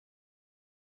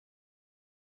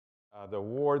The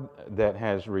award that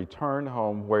has returned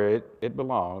home where it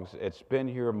belongs, it's been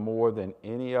here more than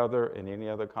any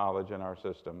other college in our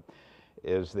system,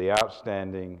 is the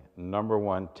outstanding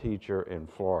 #1 teacher in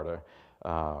Florida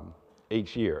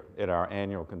each year at our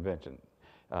annual convention.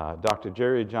 Dr.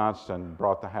 Jerry Johnston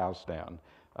brought the house down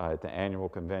at the annual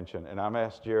convention, and I'm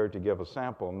asked Jerry to give a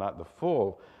sample, not the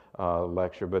full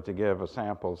lecture, but to give a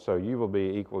sample so you will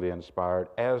be equally inspired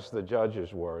as the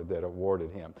judges were that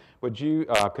awarded him. Would you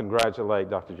congratulate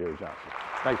Dr. Jerry Johnston?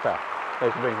 Thanks, pal.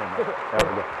 Thanks for being here, man. Have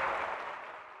a good.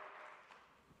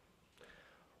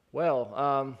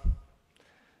 Well,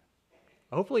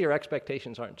 hopefully your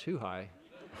expectations aren't too high.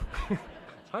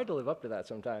 It's hard to live up to that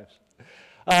sometimes.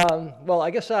 Well, I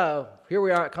guess here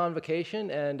we are at convocation,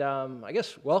 and I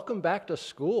guess welcome back to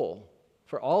school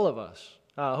for all of us.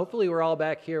 Hopefully we're all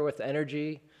back here with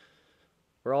energy.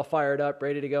 We're all fired up,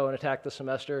 ready to go and attack the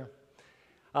semester.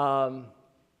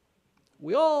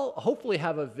 We all hopefully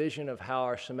have a vision of how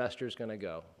our semester is going to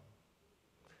go.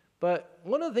 But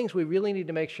one of the things we really need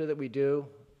to make sure that we do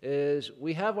is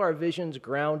we have our visions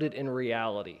grounded in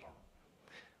reality.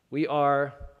 We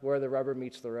are where the rubber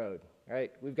meets the road,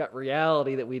 right? We've got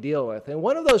reality that we deal with. And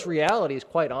one of those realities,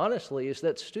 quite honestly, is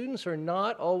that students are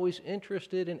not always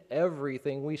interested in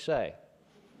everything we say.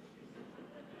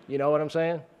 You know what I'm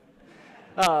saying?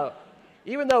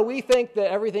 Even though we think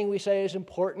that everything we say is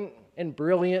important and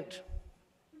brilliant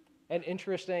and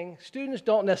interesting, students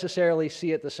don't necessarily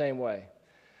see it the same way.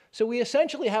 So we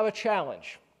essentially have a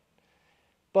challenge.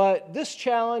 But this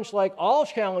challenge, like all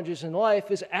challenges in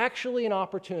life, is actually an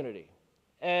opportunity.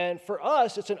 And for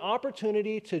us, it's an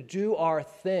opportunity to do our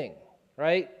thing,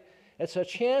 right? It's a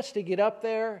chance to get up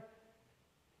there,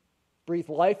 breathe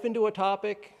life into a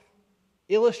topic,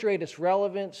 illustrate its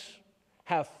relevance,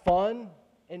 have fun,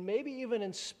 and maybe even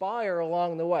inspire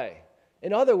along the way.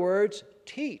 In other words,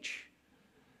 teach.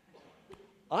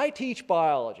 I teach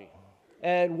biology,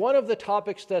 and one of the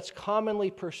topics that's commonly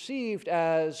perceived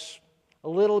as a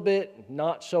little bit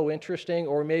not so interesting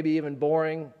or maybe even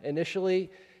boring initially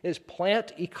is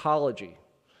plant ecology.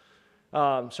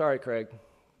 Sorry, Craig,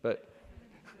 but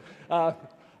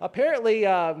apparently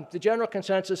the general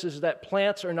consensus is that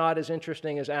plants are not as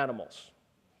interesting as animals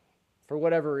for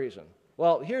whatever reason.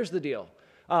 Well, here's the deal.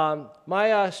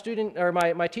 My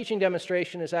teaching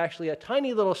demonstration is actually a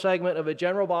tiny little segment of a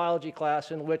general biology class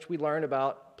in which we learn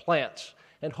about plants.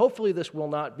 And hopefully this will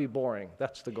not be boring.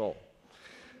 That's the goal.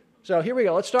 So here we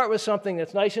go. Let's start with something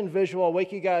that's nice and visual,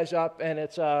 wake you guys up, and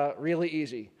it's really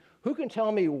easy. Who can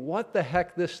tell me what the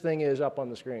heck this thing is up on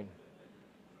the screen?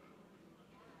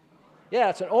 Yeah,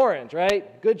 it's an orange,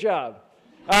 right? Good job.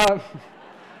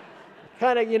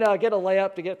 Kind of, get a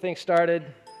layup to get things started.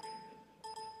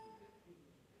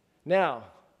 Now,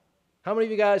 how many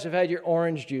of you guys have had your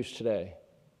orange juice today?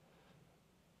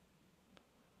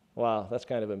 Wow, that's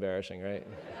kind of embarrassing, right?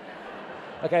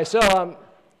 Okay, so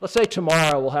let's say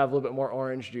tomorrow we'll have a little bit more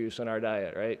orange juice in our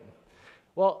diet, right?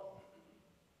 Well,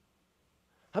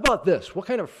 how about this? What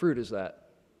kind of fruit is that?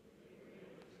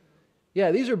 Yeah,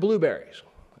 these are blueberries.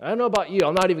 I don't know about you.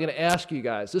 I'm not even going to ask you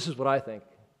guys. This is what I think.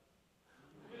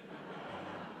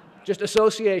 Just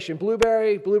association.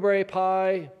 Blueberry, blueberry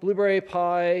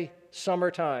pie,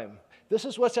 summertime. This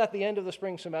is what's at the end of the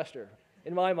spring semester,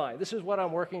 in my mind. This is what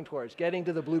I'm working towards, getting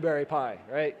to the blueberry pie,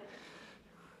 right?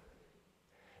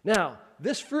 Now,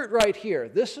 this fruit right here,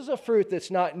 this is a fruit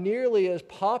that's not nearly as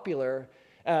popular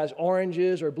as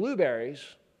oranges or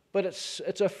blueberries, but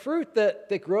it's a fruit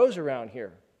that grows around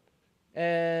here.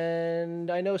 And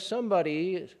I know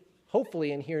somebody,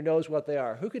 hopefully in here, knows what they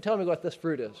are. Who can tell me what this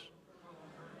fruit is?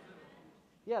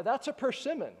 Yeah, that's a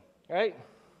persimmon, right?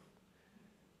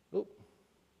 Oop.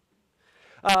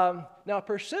 Now,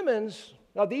 persimmons,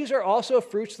 these are also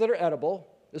fruits that are edible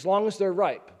as long as they're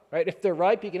ripe, right? If they're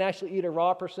ripe, you can actually eat a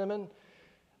raw persimmon.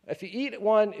 If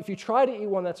you try to eat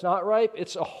one that's not ripe,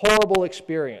 it's a horrible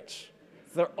experience.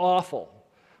 They're awful.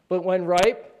 But when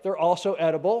ripe, they're also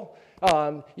edible.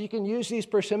 You can use these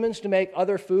persimmons to make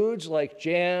other foods like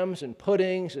jams and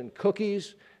puddings and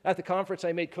cookies. At the conference,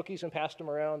 I made cookies and passed them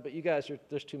around, but you guys,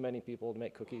 there's too many people to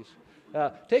make cookies.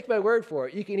 Take my word for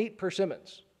it. You can eat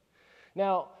persimmons.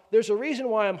 Now, there's a reason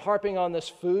why I'm harping on this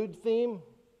food theme,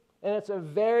 and it's a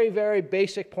very, very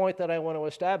basic point that I want to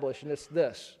establish, and it's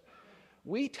this.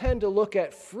 We tend to look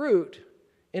at fruit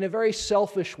in a very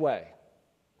selfish way.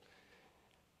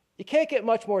 You can't get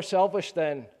much more selfish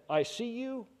than, I see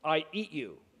you, I eat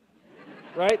you,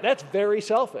 right? That's very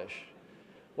selfish.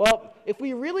 Well, if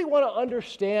we really want to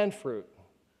understand fruit,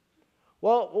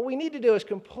 well, what we need to do is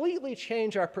completely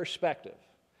change our perspective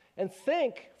and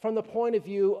think from the point of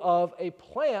view of a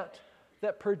plant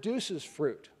that produces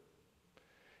fruit.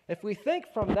 If we think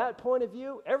from that point of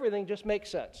view, everything just makes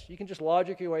sense. You can just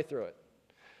logic your way through it.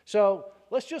 So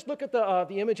let's just look at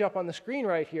the image up on the screen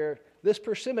right here. This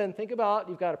persimmon, think about,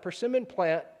 you've got a persimmon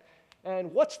plant,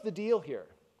 and what's the deal here,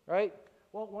 right?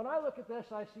 Well, when I look at this,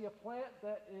 I see a plant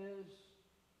that is,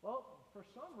 well, for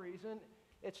some reason,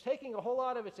 it's taking a whole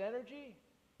lot of its energy,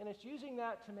 and it's using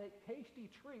that to make tasty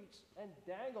treats and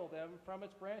dangle them from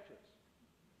its branches.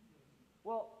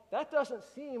 Well, that doesn't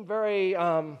seem very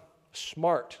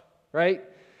smart, right?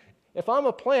 If I'm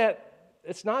a plant,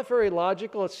 it's not very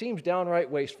logical. It seems downright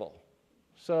wasteful.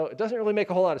 So it doesn't really make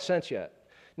a whole lot of sense yet.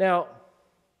 Now,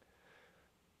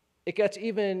 it gets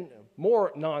even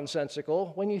more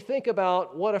nonsensical when you think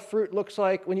about what a fruit looks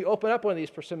like when you open up one of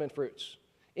these persimmon fruits.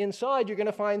 Inside, you're going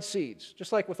to find seeds,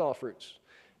 just like with all fruits.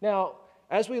 Now,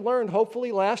 as we learned,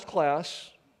 hopefully last class,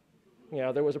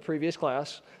 there was a previous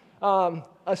class,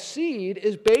 a seed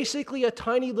is basically a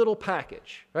tiny little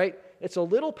package, right? It's a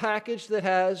little package that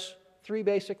has three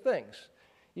basic things.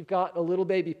 You've got a little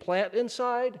baby plant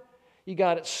inside. You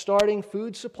got its starting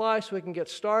food supply so it can get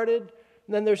started.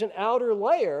 And then there's an outer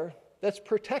layer that's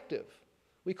protective.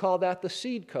 We call that the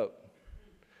seed coat.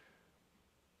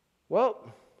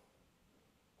 Well,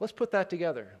 let's put that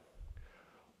together.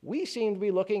 We seem to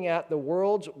be looking at the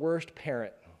world's worst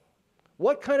parent.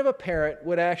 What kind of a parent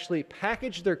would actually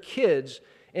package their kids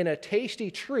in a tasty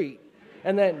treat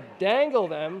and then dangle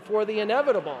them for the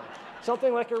inevitable?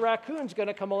 Something like a raccoon's going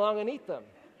to come along and eat them.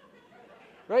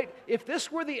 Right? If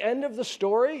this were the end of the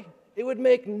story, it would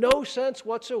make no sense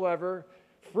whatsoever.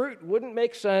 Fruit wouldn't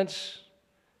make sense.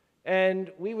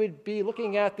 And we would be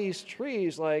looking at these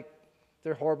trees like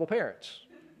they're horrible parents.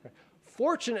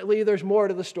 Fortunately, there's more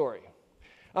to the story.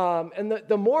 And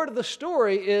the more to the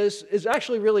story is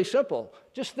actually really simple.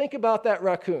 Just think about that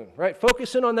raccoon, right?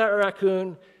 Focus in on that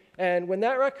raccoon. And when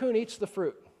that raccoon eats the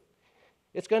fruit,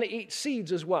 it's going to eat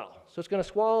seeds as well. So it's going to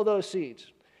swallow those seeds.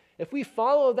 If we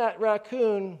follow that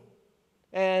raccoon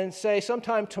and say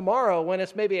sometime tomorrow when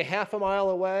it's maybe a half a mile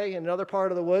away in another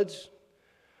part of the woods,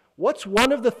 what's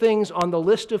one of the things on the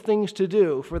list of things to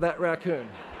do for that raccoon?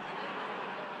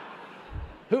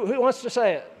 Who wants to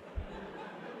say it?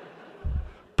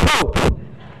 Poop,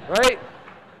 right?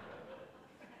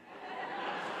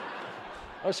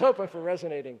 I was hoping for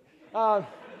resonating.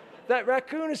 That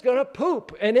raccoon is going to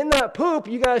poop. And in that poop,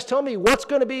 you guys tell me what's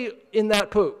going to be in that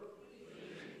poop?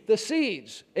 The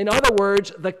seeds. In other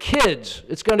words, the kids.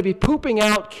 It's going to be pooping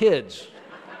out kids.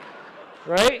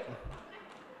 Right?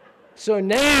 So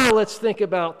now let's think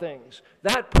about things.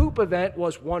 That poop event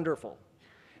was wonderful.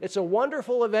 It's a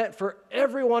wonderful event for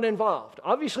everyone involved.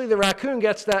 Obviously, the raccoon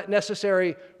gets that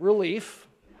necessary relief.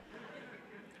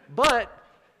 But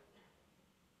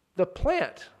the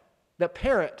plant, the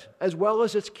parent, as well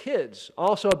as its kids,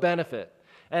 also benefit.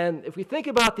 And if we think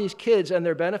about these kids and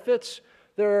their benefits,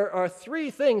 there are three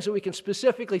things that we can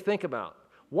specifically think about.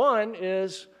 One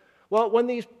is, well, when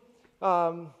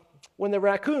the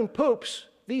raccoon poops,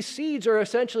 these seeds are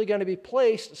essentially going to be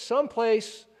placed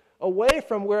someplace away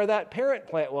from where that parent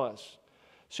plant was.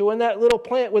 So when the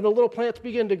little plants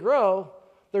begin to grow,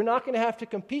 they're not going to have to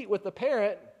compete with the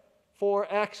parent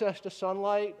for access to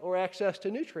sunlight or access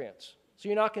to nutrients. So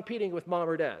you're not competing with mom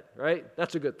or dad, right?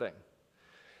 That's a good thing.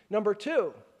 Number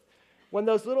two, when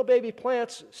those little baby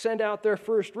plants send out their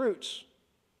first roots,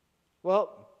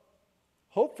 well,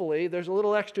 hopefully there's a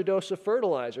little extra dose of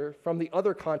fertilizer from the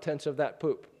other contents of that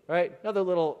poop, right? Another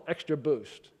little extra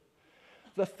boost.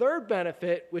 The third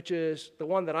benefit, which is the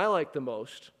one that I like the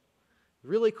most,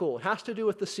 really cool, it has to do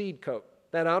with the seed coat,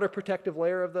 that outer protective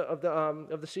layer of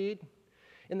the seed.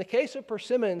 In the case of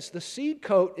persimmons, the seed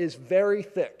coat is very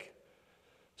thick,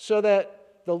 so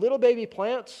that the little baby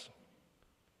plants,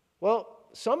 well,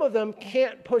 some of them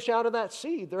can't push out of that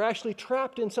seed. They're actually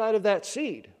trapped inside of that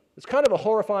seed. It's kind of a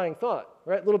horrifying thought,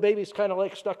 right? Little babies kind of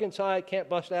like stuck inside, can't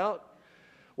bust out.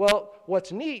 Well,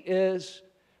 what's neat is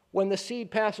when the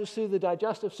seed passes through the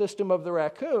digestive system of the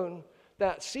raccoon,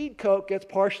 that seed coat gets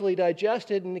partially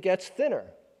digested and it gets thinner,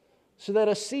 so that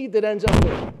a seed that ends up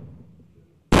in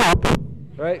poop,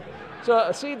 right? So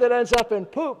a seed that ends up in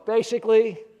poop,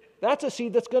 basically, that's a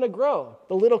seed that's going to grow.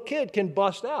 The little kid can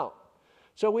bust out.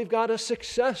 So we've got a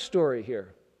success story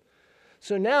here.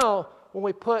 So now, when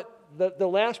we put the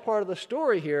last part of the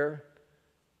story here,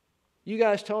 you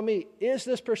guys tell me, is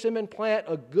this persimmon plant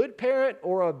a good parent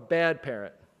or a bad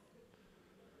parent?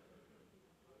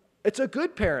 It's a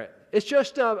good parent. It's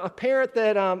just a parent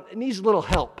that needs a little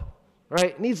help,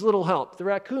 right? Needs a little help. The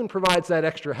raccoon provides that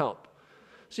extra help.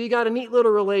 So you got a neat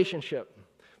little relationship.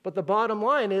 But the bottom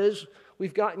line is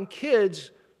we've gotten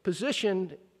kids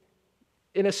positioned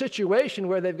in a situation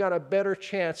where they've got a better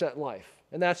chance at life.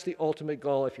 And that's the ultimate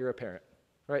goal if you're a parent,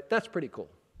 right? That's pretty cool.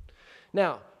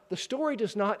 Now, the story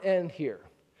does not end here.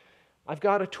 I've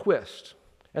got a twist,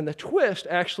 and the twist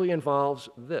actually involves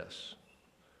this.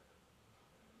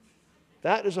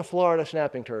 That is a Florida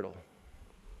snapping turtle.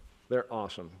 They're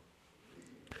awesome.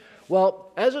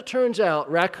 Well, as it turns out,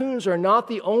 raccoons are not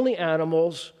the only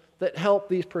animals that help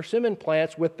these persimmon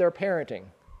plants with their parenting.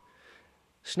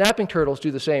 Snapping turtles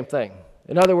do the same thing.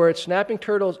 In other words, snapping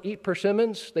turtles eat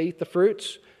persimmons, they eat the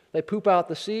fruits, they poop out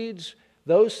the seeds.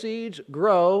 Those seeds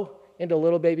grow into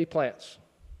little baby plants.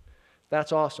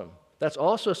 That's awesome. That's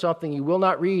also something you will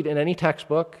not read in any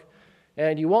textbook,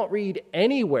 and you won't read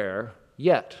anywhere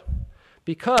yet,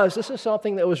 because this is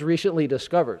something that was recently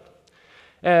discovered.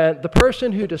 And the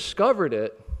person who discovered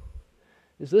it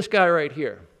is this guy right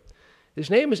here. His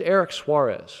name is Eric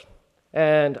Suarez.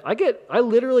 And I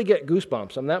literally get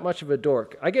goosebumps. I'm that much of a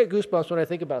dork. I get goosebumps when I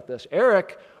think about this.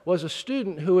 Eric was a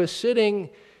student who was sitting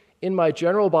in my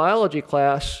general biology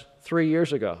class 3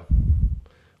 years ago,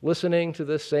 listening to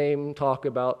this same talk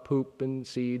about poop and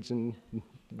seeds and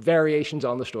variations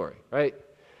on the story, right?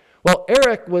 Well,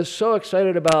 Eric was so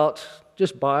excited about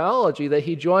just biology that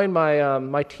he joined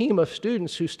my team of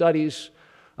students who studies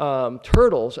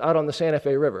turtles out on the Santa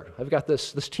Fe River. I've got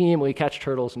this team, we catch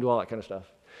turtles and do all that kind of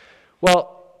stuff.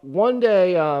 Well, one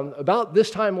day, about this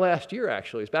time last year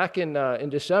actually, it's back in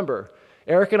December,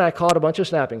 Eric and I caught a bunch of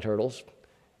snapping turtles,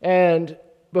 and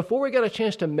before we got a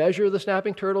chance to measure the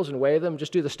snapping turtles and weigh them,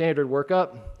 just do the standard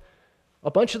workup,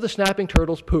 a bunch of the snapping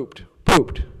turtles pooped,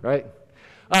 right?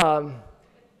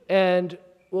 And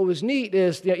what was neat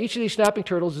is, each of these snapping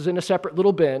turtles is in a separate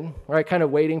little bin, right, kind of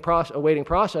awaiting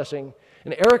processing,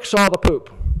 and Eric saw the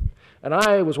poop, and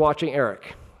I was watching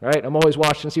Eric, right? I'm always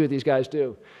watching to see what these guys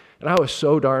do, and I was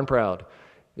so darn proud.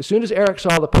 As soon as Eric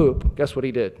saw the poop, guess what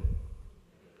he did?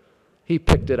 He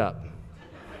picked it up.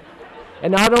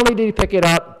 And not only did he pick it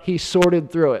up, he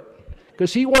sorted through it,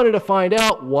 because he wanted to find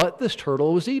out what this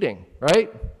turtle was eating,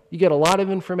 right? You get a lot of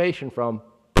information from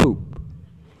poop.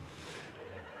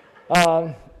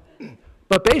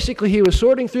 But basically, he was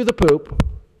sorting through the poop,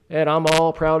 and I'm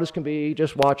all proud as can be,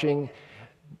 just watching.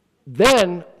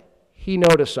 Then he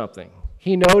noticed something.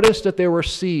 He noticed that there were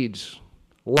seeds,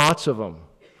 lots of them,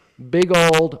 big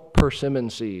old persimmon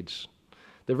seeds.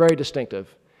 They're very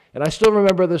distinctive. And I still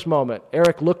remember this moment.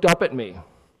 Eric looked up at me,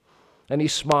 and he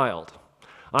smiled.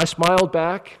 I smiled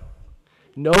back.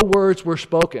 No words were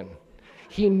spoken.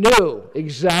 He knew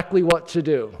exactly what to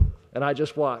do, and I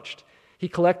just watched. He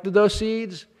collected those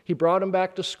seeds. He brought them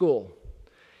back to school.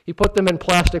 He put them in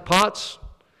plastic pots,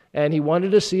 and he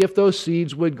wanted to see if those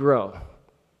seeds would grow.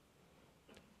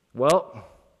 Well,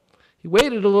 he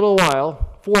waited a little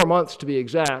while, 4 months to be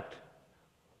exact,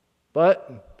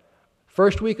 but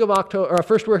first week of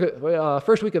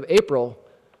April,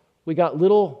 we got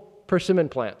little persimmon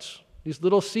plants. These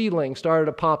little seedlings started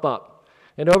to pop up,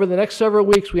 and over the next several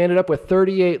weeks, we ended up with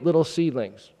 38 little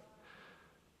seedlings.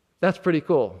 That's pretty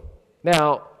cool.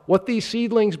 Now, what these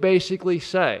seedlings basically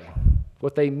say,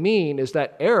 what they mean is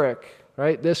that Eric,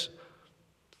 right, this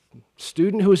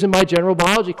student who was in my general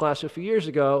biology class a few years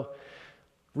ago,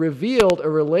 revealed a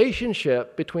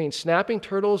relationship between snapping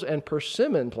turtles and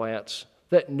persimmon plants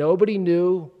that nobody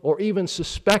knew or even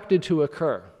suspected to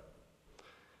occur.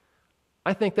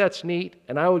 I think that's neat,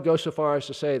 and I would go so far as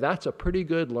to say that's a pretty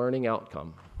good learning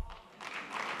outcome.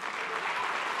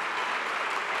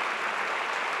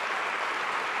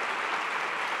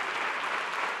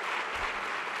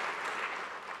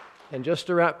 And just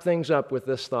to wrap things up with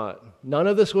this thought, none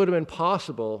of this would have been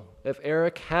possible if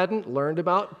Eric hadn't learned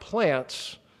about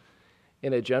plants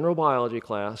in a general biology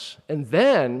class and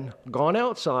then gone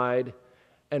outside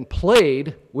and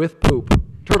played with poop,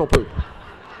 turtle poop.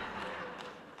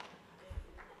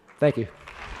 Thank you.